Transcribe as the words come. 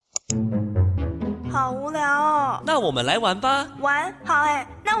好无聊哦。那我们来玩吧。玩？好诶，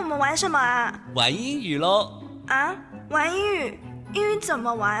那我们玩什么啊？玩英语咯。啊？玩英语？英语怎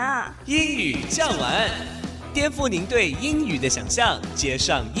么玩啊？英语酱玩，颠覆您对英语的想象，接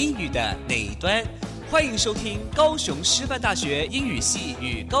上英语的那一端。欢迎收听高雄师范大学英语系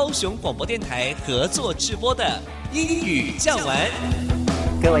与高雄广播电台合作直播的英语酱玩。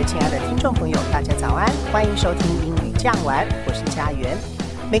各位亲爱的听众朋友，大家早安，欢迎收听英语酱玩，我是家园。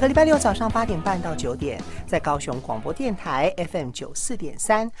每个礼拜六早上8点半到9点，在高雄广播电台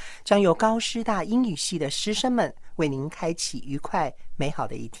FM94.3，将由高师大英语系的师生们为您开启愉快美好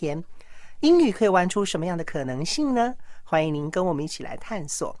的一天。英语可以玩出什么样的可能性呢？欢迎您跟我们一起来探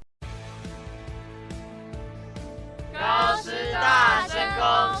索。高师大深攻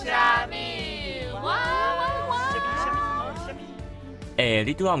虾米，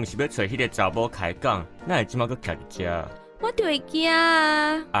你拄仔毋是要找迄个查某开讲，哪会即马搁徛伫遮？我就会惊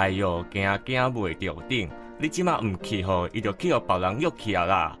啊！哎哟，惊袂着等，你即马毋去吼，伊就去互别人约去啊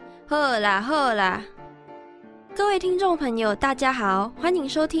啦！好啦，各位听众朋友，大家好，欢迎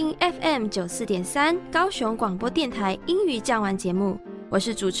收听 FM94.3 高雄广播电台英语酱玩节目，我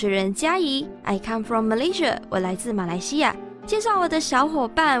是主持人嘉怡 ，I come from Malaysia， 我来自马来西亚。介绍我的小伙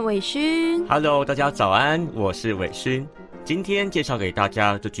伴伟勋。Hello， 大家早安，我是伟勋。今天介绍给大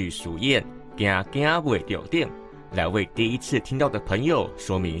家这句俗谚“惊袂着等”，来为第一次听到的朋友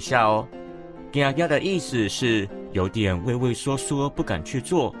说明一下哦。惊的意思是有点畏畏缩缩，不敢去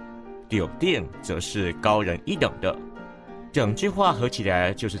做；着等则是高人一等的。整句话合起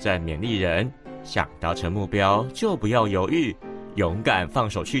来就是在勉励人，想达成目标就不要犹豫，勇敢放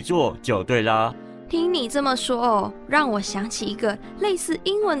手去做就对啦。听你这么说哦，让我想起一个类似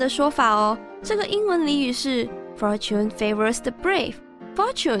英文的说法哦。这个英文俚语是 Fortune favors the brave.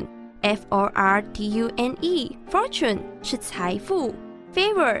 Fortune, F-O-R-T-U-N-E, Fortune 是财富，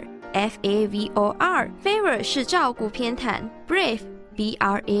 Favor, F-A-V-O-R, Favor 是照顾偏袒， Brave,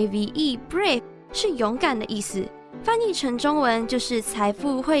 B-R-A-V-E, Brave 是勇敢的意思。翻译成中文就是财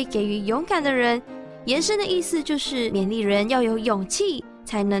富会给予勇敢的人，延伸的意思就是勉励人要有勇气，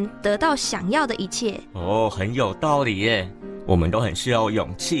才能得到想要的一切。哦，很有道理耶。我们都很需要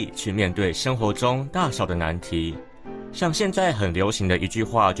勇气去面对生活中大小的难题。像现在很流行的一句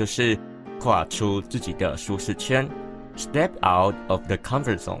话就是跨出自己的舒适圈 Step out of the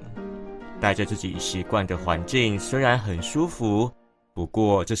comfort zone。 待着自己习惯的环境虽然很舒服，不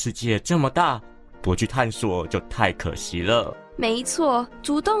过这世界这么大，不去探索就太可惜了。没错，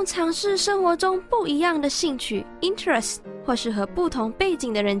主动尝试生活中不一样的兴趣 interest， 或是和不同背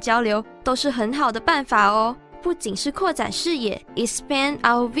景的人交流，都是很好的办法哦。不仅是扩展视野 expand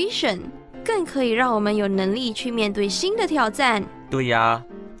our vision， 更可以让我们有能力去面对新的挑战。对呀，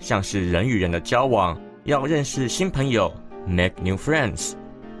像是人与人的交往，要认识新朋友 make new friends，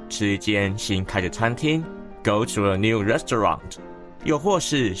 吃一间新开的餐厅 go to a new restaurant， 又或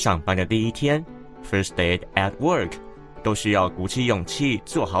是上班的第一天 first day at work， 都需要鼓起勇气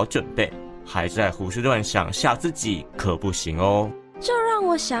做好准备，还在胡思乱想吓自己可不行哦。这让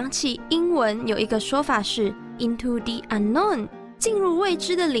我想起英文有一个说法是 into the unknown， 进入未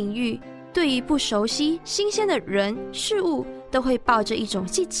知的领域。对于不熟悉新鲜的人事物，都会抱着一种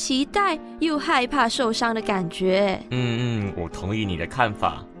既期待又害怕受伤的感觉。我同意你的看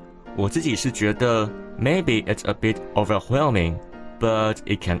法。我自己是觉得 maybe it's a bit overwhelming, but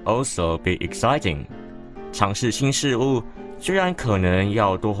it can also be exciting。 尝试新事物虽然可能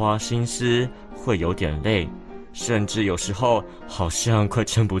要多花心思，会有点累，甚至有时候好像快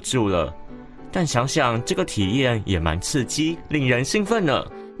撑不住了，但想想这个体验也蛮刺激，令人兴奋呢。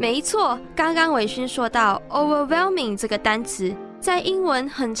没错，刚刚伟勋说到 overwhelming 这个单词在英文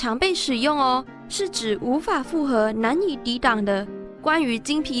很常被使用哦，是指无法负荷、难以抵挡的。关于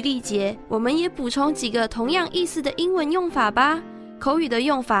精疲力竭，我们也补充几个同样意思的英文用法吧。口语的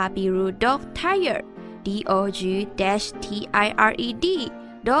用法比如 dog tired， D-O-G-T-I-R-E-D，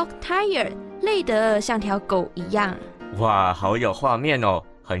 dog tired， 累得像条狗一样。哇，好有画面哦，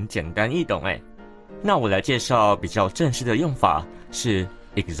很简单易懂哎。那我来介绍比较正式的用法是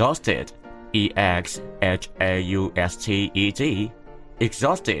exhausted， E-X-H-A-U-S-T-E-D，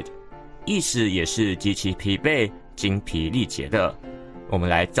 exhausted 意思也是极其疲惫、精疲力竭的。我们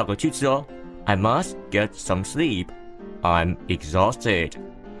来造个句子哦。 I must get some sleep. I'm exhausted.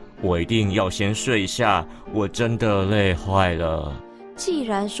 我一定要先睡一下，我真的累坏了。既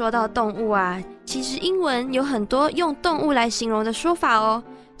然说到动物啊，其实英文有很多用动物来形容的说法哦。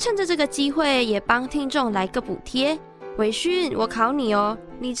趁着这个机会，也帮听众来个补贴。伟勋，我考你哦，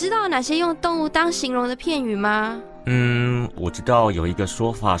你知道哪些用动物当形容的片语吗？我知道有一个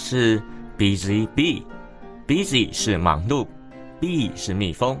说法是 busy bee。 busy 是忙碌， bee 是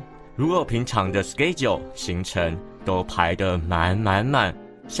蜜蜂。如果平常的 schedule 行程都排得满，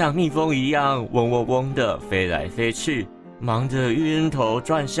像蜜蜂一样嗡的飞来飞去，忙得晕头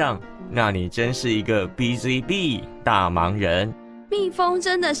转向，那你真是一个 busy bee 大忙人。蜜蜂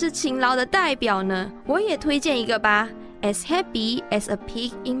真的是勤劳的代表呢，我也推荐一个吧。As happy as a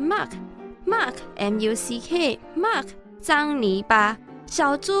pig in muck. Muck, M-U-C-K, muck, 脏泥巴。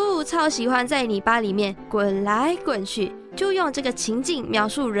小猪超喜欢在泥巴里面滚来滚去，就用这个情景描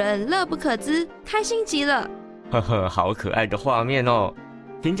述人乐不可支，开心极了。呵呵，好可爱的画面哦！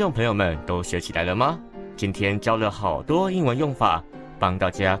听众朋友们都学起来了吗？今天教了好多英文用法，帮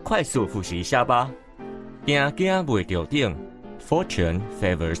大家快速复习一下吧。惊惊袂著等 ，Fortune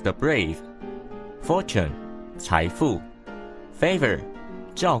favors the brave. Fortune 财富 ，favor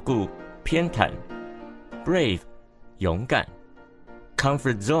照顾偏袒 ，brave 勇敢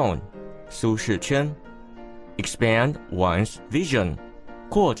 ，comfort zone 舒适圈 ，expand one's vision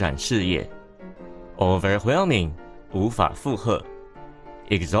扩展视野 ，overwhelming 无法负荷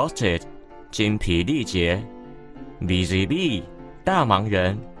 ，exhausted 精疲力竭 ，busy bee 大忙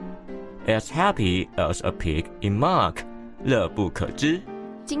人 ，as happy as a pig in muck 乐不可支。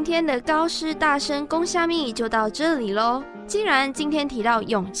今天的高师大声公虾米就到这里咯。既然今天提到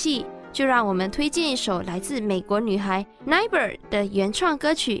勇气，就让我们推荐一首来自美国女孩 Neighbor 的原创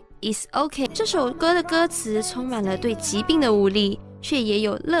歌曲 It's OK。 这首歌的歌词充满了对疾病的无力，却也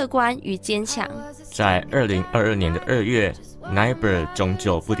有乐观与坚强。在2022年的2月 Neighbor 终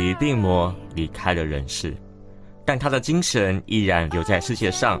究不敌病魔离开了人世，但她的精神依然留在世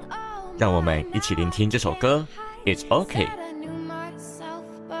界上。让我们一起聆听这首歌 It's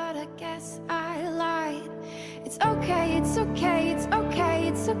OK。It's okay, it's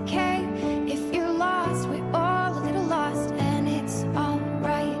okay, it's okay. If you're lost, we're all a little lost, and it's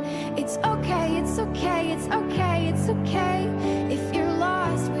alright. It's okay, it's okay, it's okay, it's okay. If you're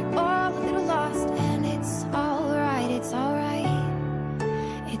lost, we're all a little lost, and it's alright, it's alright.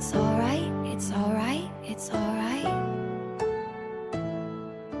 It's alright, it's alright, it's alright.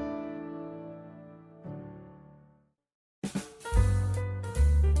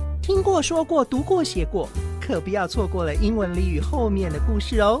 听过、说过、读过、写过，可不要错过了英文俚语后面的故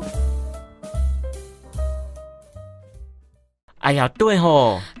事哦。哎呀，对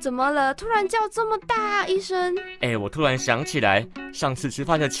吼，怎么了？突然叫这么大一声？我突然想起来，上次吃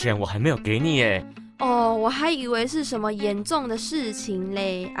饭的钱我还没有给你耶。哦，我还以为是什么严重的事情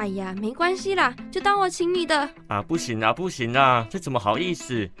嘞。哎呀，没关系啦，就当我请你的。啊，不行啦，不行啦，这怎么好意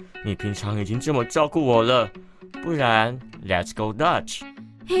思？你平常已经这么照顾我了，不然 Let's go Dutch。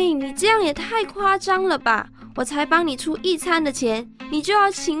嘿，你这样也太夸张了吧！我才帮你出一餐的钱，你就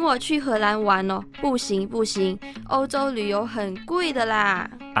要请我去荷兰玩哦？不行不行，欧洲旅游很贵的啦。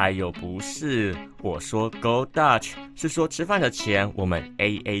哎呦，不是，我说 Go Dutch 是说吃饭的钱我们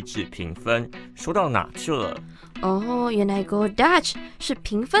AA 制平分，说到哪去了？哦，原来 Go Dutch 是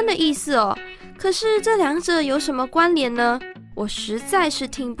平分的意思哦。可是这两者有什么关联呢？我实在是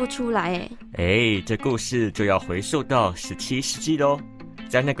听不出来哎。这故事就要回溯到17世纪咯。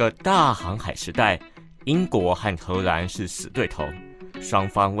在那个大航海时代，英国和荷兰是死对头，双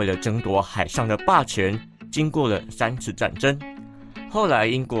方为了争夺海上的霸权，经过了3次战争。后来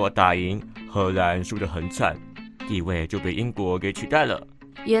英国打赢，荷兰输得很惨，地位就被英国给取代了。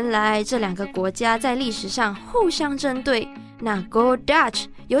原来这两个国家在历史上互相针对，那 Go Dutch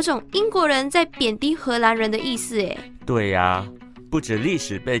有种英国人在贬低荷兰人的意思耶。对呀，不止历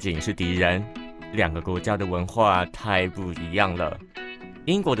史背景是敌人，两个国家的文化太不一样了。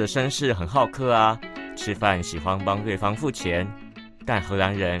英国的绅士很好客啊，吃饭喜欢帮对方付钱，但荷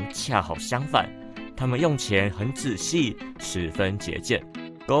兰人恰好相反，他们用钱很仔细，十分节俭。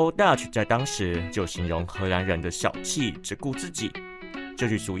Go Dutch 在当时就形容荷兰人的小气，只顾自己。这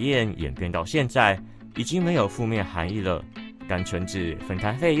句俗谚演变到现在，已经没有负面含义了，单纯指分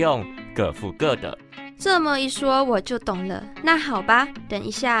摊费用，各付各的。这么一说我就懂了。那好吧，等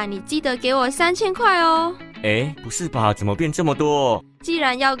一下你记得给我3000块哦。不是吧？怎么变这么多？既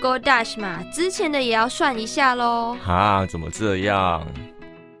然要 Go Dutch 嘛，之前的也要算一下咯。哈，怎么这样？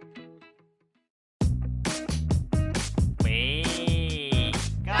喂，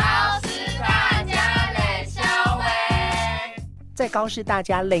高师大家冷消维。在高师大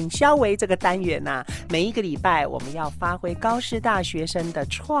家冷消维这个单元啊，每一个礼拜我们要发挥高师大学生的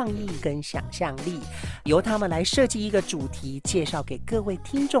创意跟想象力，由他们来设计一个主题，介绍给各位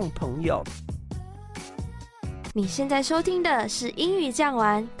听众朋友。你现在收听的是英语酱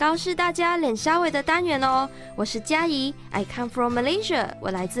玩高师大家冷消维的单元哦，我是嘉怡 ，I come from Malaysia，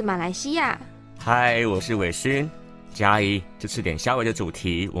 我来自马来西亚。嗨，我是伟勋。嘉怡，这次冷消维的主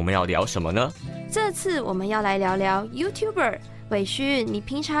题我们要聊什么呢？这次我们要来聊聊 YouTuber 伟勋，你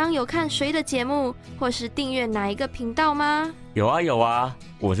平常有看谁的节目，或是订阅哪一个频道吗？有啊，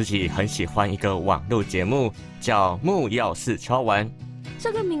我自己很喜欢一个网络节目，叫木曜四超玩。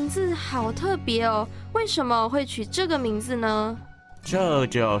这个名字好特别哦，为什么会取这个名字呢？这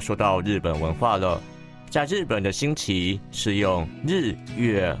就要说到日本文化了。在日本的星期是用日、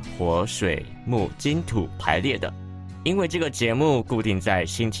月、火、水、木、金、土排列的，因为这个节目固定在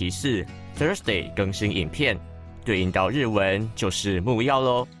星期四 Thursday 更新影片，对应到日文就是木曜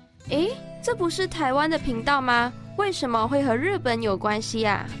咯。这不是台湾的频道吗？为什么会和日本有关系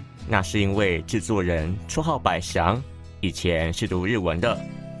啊？那是因为制作人绰号百祥以前是读日文的，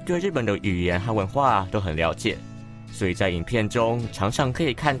对日本的语言和文化都很了解，所以在影片中常常可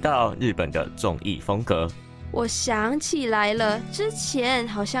以看到日本的综艺风格。我想起来了，之前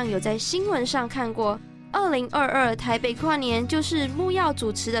好像有在新闻上看过2022台北跨年就是木曜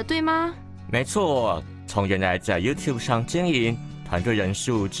主持的，对吗？没错，从原来在 YouTube 上经营团队人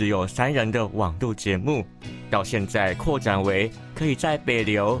数只有3人的网络节目，到现在扩展为可以在北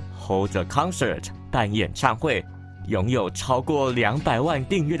流 hold a concert 办演唱会，拥有超过200万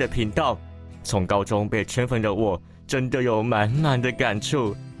订阅的频道。从高中被圈粉的我，真的有满满的感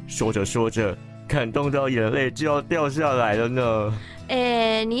触，说着说着，感动到眼泪就要掉下来了呢。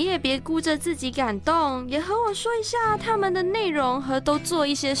你也别顾着自己感动，也和我说一下他们的内容和都做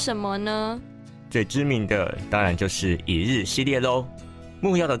一些什么呢？最知名的当然就是一日系列咯。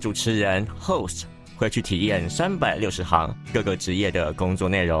木曜的主持人 host 会去体验360行各个职业的工作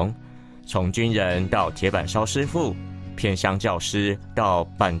内容，从军人到铁板烧师傅，偏乡教师到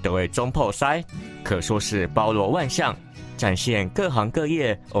板豆的中破塞，可说是包罗万象，展现各行各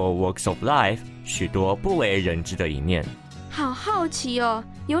业 or walks of life 许多不为人知的一面。好好奇哦，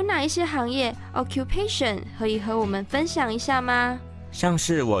有哪一些行业 occupation 可以和我们分享一下吗？像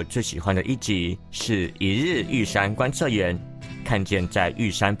是我最喜欢的一集是一日玉山观测员，看见在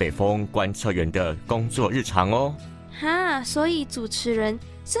玉山北峰观测员的工作日常哦。所以主持人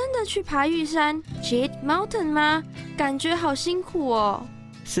真的去爬玉山 Jade Mountain 吗？感觉好辛苦哦。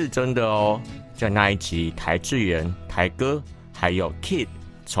是真的哦，在那一集台志源、台哥还有 Kid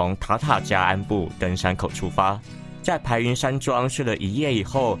从塔塔加鞍部登山口出发，在排云山庄睡了1夜以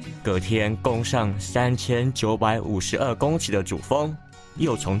后，隔天攻上3952公尺的主峰，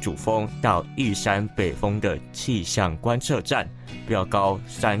又从主峰到玉山北峰的气象观测站，标高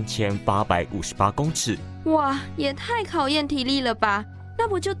3858公尺。哇，也太考验体力了吧？那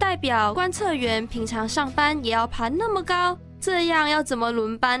不就代表观测员平常上班也要爬那么高？这样要怎么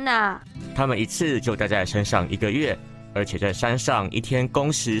轮班啊？他们一次就待在山上1个月，而且在山上一天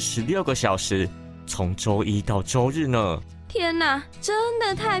工时16个小时，从周一到周日呢。天哪，真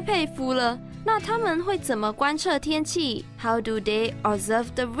的太佩服了。那他们会怎么观测天气？ How do they observe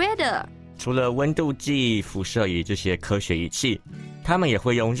the weather？ 除了温度计、辐射仪这些科学仪器，他们也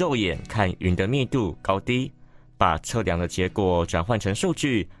会用肉眼看云的密度、高低，把测量的结果转换成数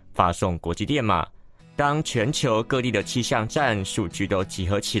据，发送国际电码。当全球各地的气象站数据都集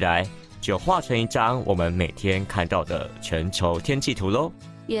合起来，就画成一张我们每天看到的全球天气图咯。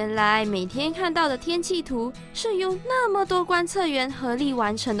原来每天看到的天气图是由那么多观测员合力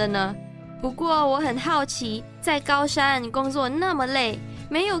完成的呢。不过我很好奇，在高山工作那么累，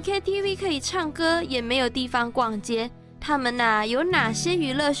没有 KTV 可以唱歌，也没有地方逛街，他们有哪些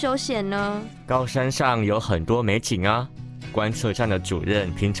娱乐休闲呢？高山上有很多美景啊，观测站的主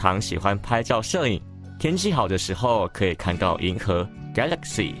任平常喜欢拍照摄影，天气好的时候可以看到银河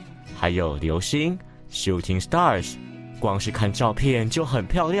Galaxy， 还有流星 Shooting Stars， 光是看照片就很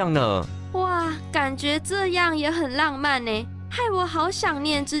漂亮呢。哇，感觉这样也很浪漫呢，害我好想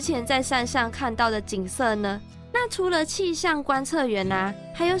念之前在山上看到的景色呢。那除了气象观测员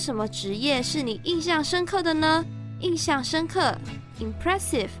还有什么职业是你印象深刻的呢？印象深刻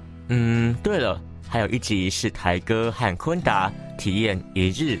Impressive。 对了，还有一集是台哥和坤达体验一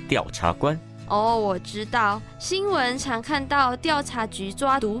日调查官。我知道新闻常看到调查局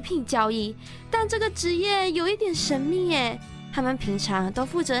抓毒品交易，但这个职业有一点神秘耶。他们平常都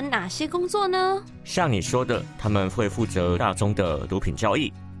负责哪些工作呢？像你说的，他们会负责大宗的毒品交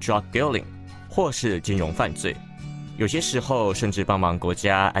易 drug dealing， 或是金融犯罪，有些时候甚至帮忙国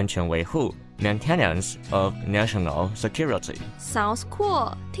家安全维护 maintenance of national security。 Sounds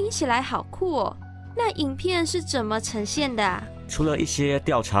cool， 听起来好酷哦。那影片是怎么呈现的除了一些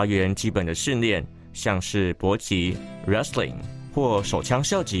调查员基本的训练，像是搏击 wrestling 或手枪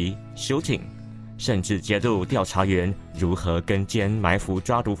射击 shooting， 甚至揭露调查员如何跟监埋伏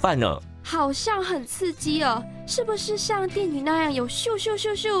抓毒贩呢。好像很刺激哦，是不是像电影那样有咻咻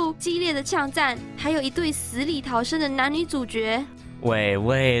咻咻激烈的枪战，还有一对死里逃生的男女主角？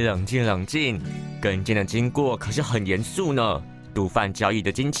喂，冷静冷静，跟监的经过可是很严肃呢。毒贩交易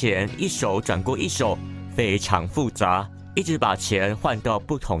的金钱一手转过一手，非常复杂，一直把钱换到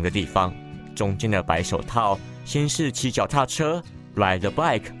不同的地方。中间的白手套先是骑脚踏车 ride the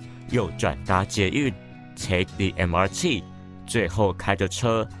bike， 又转搭捷运 take the MRT， 最后开着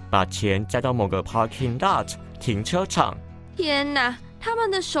车把钱载到某个 parking lot 停车场。天哪，他们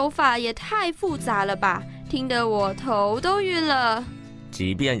的手法也太复杂了吧，听得我头都晕了。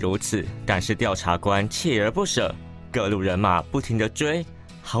即便如此，但是调查官锲而不舍，各路人马不停地追，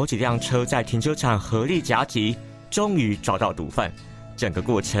好几辆车在停车场合力夹击，终于找到毒贩。整个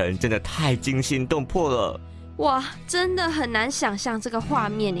过程真的太惊心动魄了。哇，真的很难想象这个画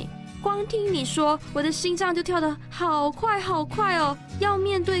面耶，光听你说，我的心脏就跳得好快好快哦。要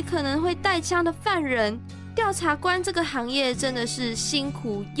面对可能会带枪的犯人，调查官这个行业真的是辛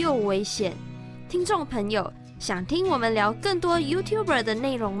苦又危险。听众朋友，想听我们聊更多 YouTuber 的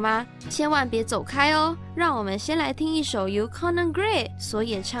内容吗？千万别走开哦，让我们先来听一首由 驚驚袂著所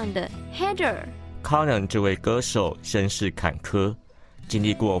演唱的 Heather。Conan 这位歌手身世坎坷，经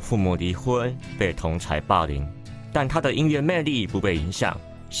历过父母离婚，被同侪霸凌，但他的音乐魅力不被影响，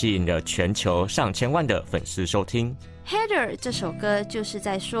吸引了全球上千万的粉丝收听。Heather 这首歌就是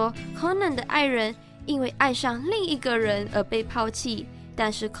在说 Conan 的爱人因为爱上另一个人而被抛弃，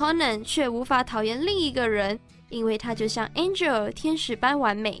但是 Conan 却无法讨厌另一个人，因为他就像 Angel 天使般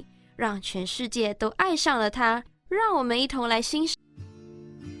完美，让全世界都爱上了他。让我们一同来欣赏。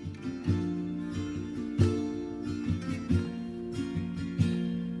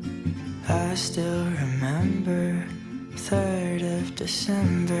I still remember 3rd of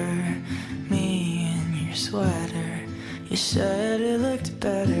December, me in your sweater. You said it looked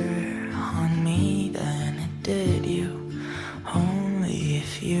better on me than it did you. Only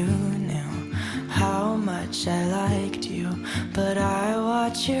if you knew how much I liked you. But I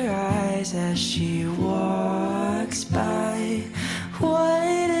watch your eyes as she walks by.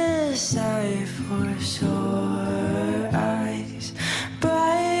 What a sight for sore eyes,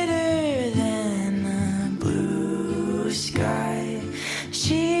 brighter than the blue sky.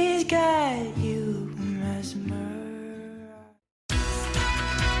 She's got you mesmerized.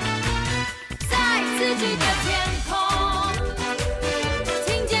 在自己的天空，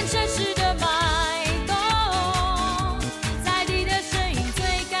听见城市的脉动，在地的声音最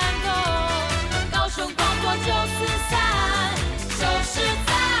感动。高雄广播943，就是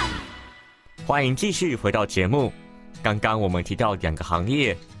在。欢迎继续回到节目。刚刚我们提到2个行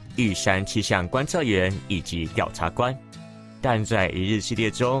业，玉山气象观测员以及调查官。但在一日系列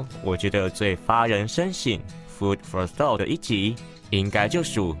中，我觉得最发人深省 Food for Thought 的一集，应该就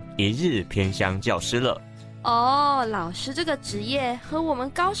属一日偏乡教师了。哦，老师这个职业和我们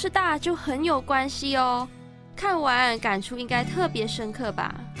高师大就很有关系哦。看完感触应该特别深刻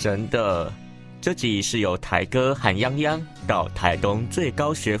吧？真的，这集是由台哥和泱泱到台东最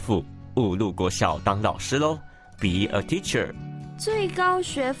高学府雾鹿国小当老师咯。Be a teacher。最高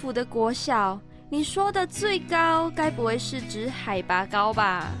学府的国小，你说的最高，该不会是指海拔高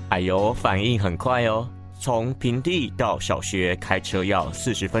吧？哎呦，反应很快哦！从平地到小学开车要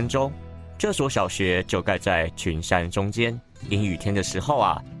40分钟。这所小学就盖在群山中间，阴雨天的时候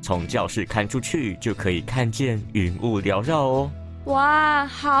啊，从教室看出去就可以看见云雾缭绕哦。哇，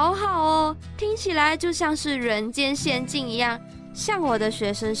好好哦，听起来就像是人间仙境一样。像我的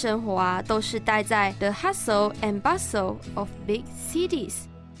学生生活啊，都是待在 the hustle and bustle of big cities，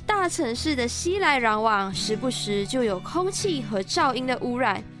 大城市的熙来攘往，时不时就有空气和噪音的污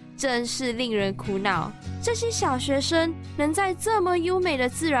染，真是令人苦恼。这些小学生能在这么优美的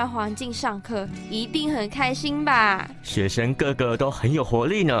自然环境上课，一定很开心吧？学生个个都很有活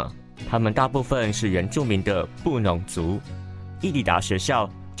力呢，他们大部分是原住民的布农族。一抵达学校，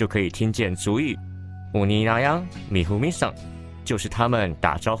就可以听见族语乌尼那央米呼米桑，就是他们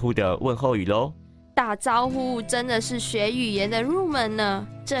打招呼的问候语咯。打招呼真的是学语言的入门呢，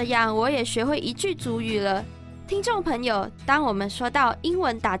这样我也学会一句族语了。听众朋友，当我们说到英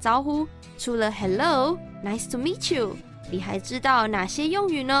文打招呼，除了 Hello、Nice to meet you， 你还知道哪些用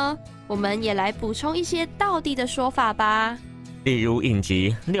语呢？我们也来补充一些道地的说法吧。例如影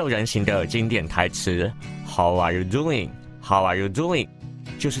集6人行的经典台词 How are you doing? How are you doing?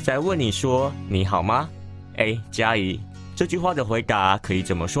 就是在问你说你好吗？嘉怡，这句话的回答可以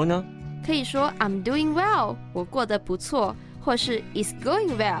怎么说呢？可以说 I'm doing well， 我过得不错，或是 It's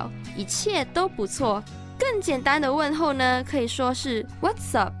going well， 一切都不错。更简单的问候呢，可以说是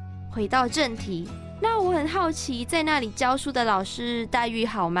What's up。 回到正题，那我很好奇，在那里教书的老师待遇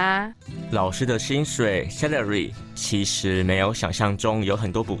好吗？老师的薪水 salary 其实没有想象中有很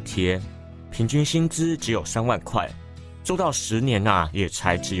多补贴，平均薪资只有3万块，做到10年啊，也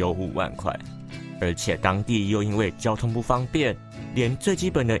才只有5万块。而且当地又因为交通不方便，连最基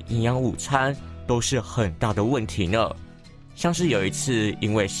本的营养午餐都是很大的问题呢。像是有一次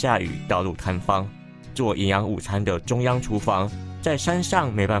因为下雨道路塌方，做营养午餐的中央厨房在山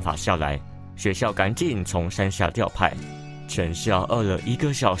上没办法下来，学校赶紧从山下调派，全校饿了1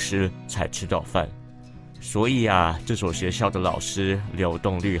个小时才吃到饭。所以啊，这所学校的老师流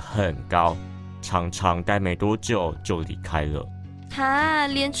动率很高，常常待没多久就离开了。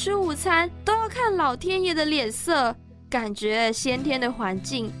连吃午餐都要看老天爷的脸色，感觉先天的环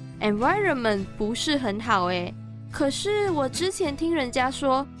境 environment 不是很好诶。可是我之前听人家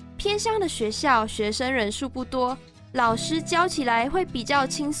说，偏乡的学校学生人数不多，老师教起来会比较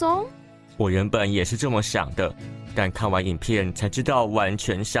轻松。我原本也是这么想的，但看完影片才知道完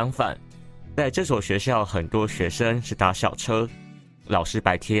全相反。在这所学校，很多学生是搭校车，老师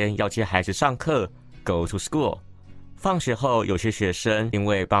白天要接孩子上课 go to school， 放学后有些学生因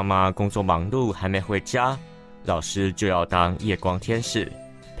为爸妈工作忙碌还没回家，老师就要当夜光天使，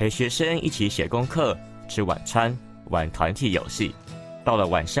陪学生一起写功课、吃晚餐、玩团体游戏，到了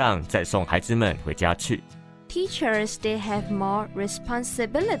晚上再送孩子们回家去。 Teachers, they have more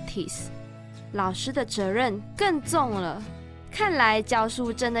responsibilities. 老师的责任更重了。看来教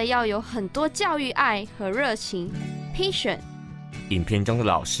书真的要有很多教育爱和热情 ，patient。影片中的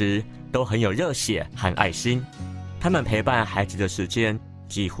老师都很有热血和爱心，他们陪伴孩子的时间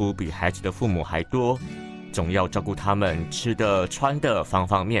几乎比孩子的父母还多，总要照顾他们吃的、穿的方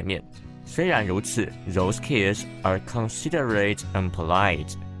方面面。虽然如此 ，those kids are considerate and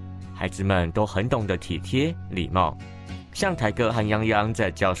polite。孩子们都很懂得体贴、礼貌。像台哥和泱泱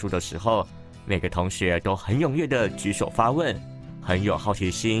在教书的时候，每个同学都很踊跃地举手发问，很有好奇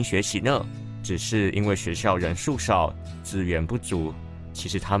心学习呢。只是因为学校人数少，资源不足，其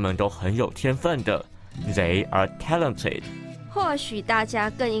实他们都很有天分的。They are talented。或许大家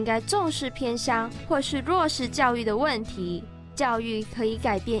更应该重视偏乡或是弱势教育的问题。教育可以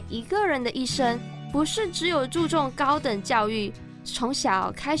改变一个人的一生，不是只有注重高等教育，从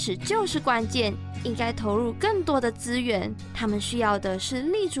小开始就是关键。应该投入更多的资源，他们需要的是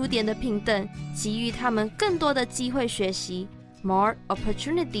立足点的平等，给予他们更多的机会学习 ，more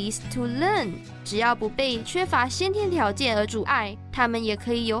opportunities to learn。只要不被缺乏先天条件而阻碍，他们也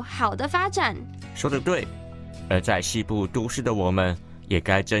可以有好的发展。说得对。而在西部都市的我们，也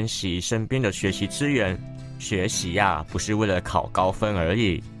该珍惜身边的学习资源。学习呀，不是为了考高分而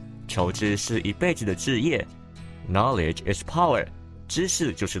已，求知是一辈子的志业。Knowledge is power， 知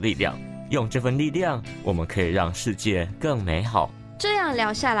识就是力量。用这份力量，我们可以让世界更美好。这样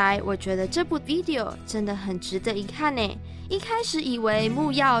聊下来，我觉得这部 video 真的很值得一看呢。一开始以为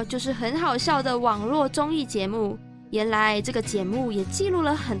木曜就是很好笑的网络综艺节目，原来这个节目也记录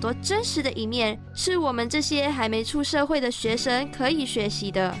了很多真实的一面，是我们这些还没出社会的学生可以学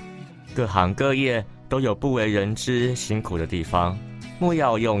习的。各行各业都有不为人知辛苦的地方，木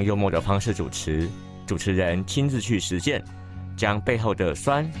曜用幽默的方式主持，主持人亲自去实践，将背后的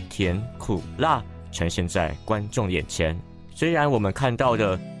酸、甜、苦、辣呈现在观众眼前。虽然我们看到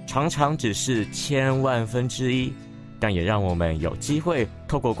的常常只是千万分之一，但也让我们有机会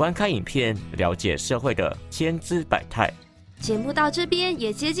透过观看影片，了解社会的千姿百态。节目到这边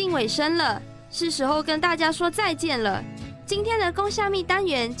也接近尾声了，是时候跟大家说再见了。今天的公虾米单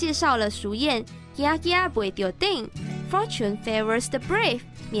元介绍了俗谚惊惊袂著等 Fortune favors the brave，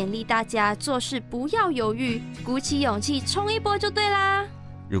 勉励大家做事不要犹豫，鼓起勇气冲一波就对啦。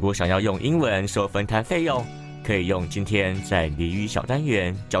如果想要用英文收分摊费用，可以用今天在俚语小单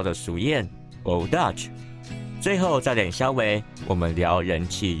元教的俗谚 Old Dutch。最后再点消微，我们聊人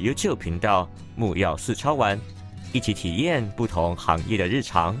气 YouTube 频道木曜四超玩，一起体验不同行业的日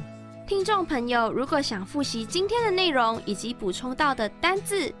常。听众朋友，如果想复习今天的内容以及补充到的单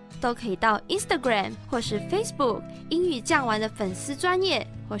字，都可以到 Instagram 或是 Facebook 英语酱玩的粉丝专页，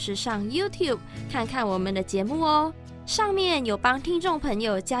或是上 YouTube 看看我们的节目哦。上面有帮听众朋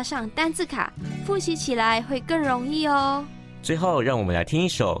友加上单字卡，复习起来会更容易哦。最后，让我们来听一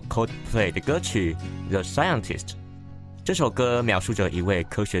首 Coldplay 的歌曲 The Scientist。 这首歌描述着一位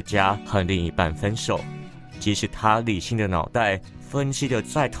科学家和另一半分手，即使他理性的脑袋分析得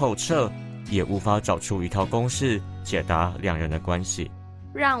再透彻，也无法找出一套公式解答两人的关系。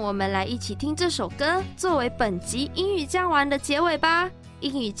让我们来一起听这首歌，作为本集英语酱玩的结尾吧。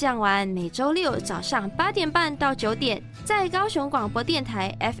英语酱玩每周六早上8点半到9点，在高雄广播电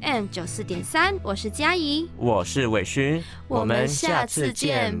台 FM 94.3，我是嘉怡，我是伟勋，我们下次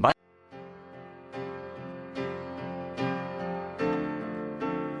见，拜。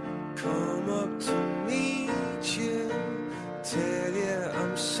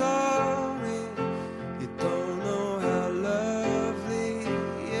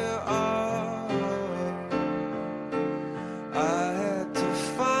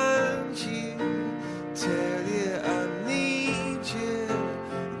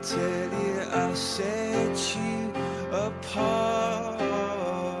I'll set you apart.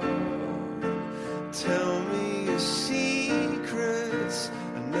 Tell me your secrets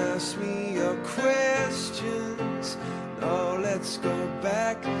and ask me your questions. Oh, let's go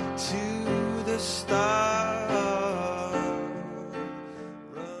back to the start.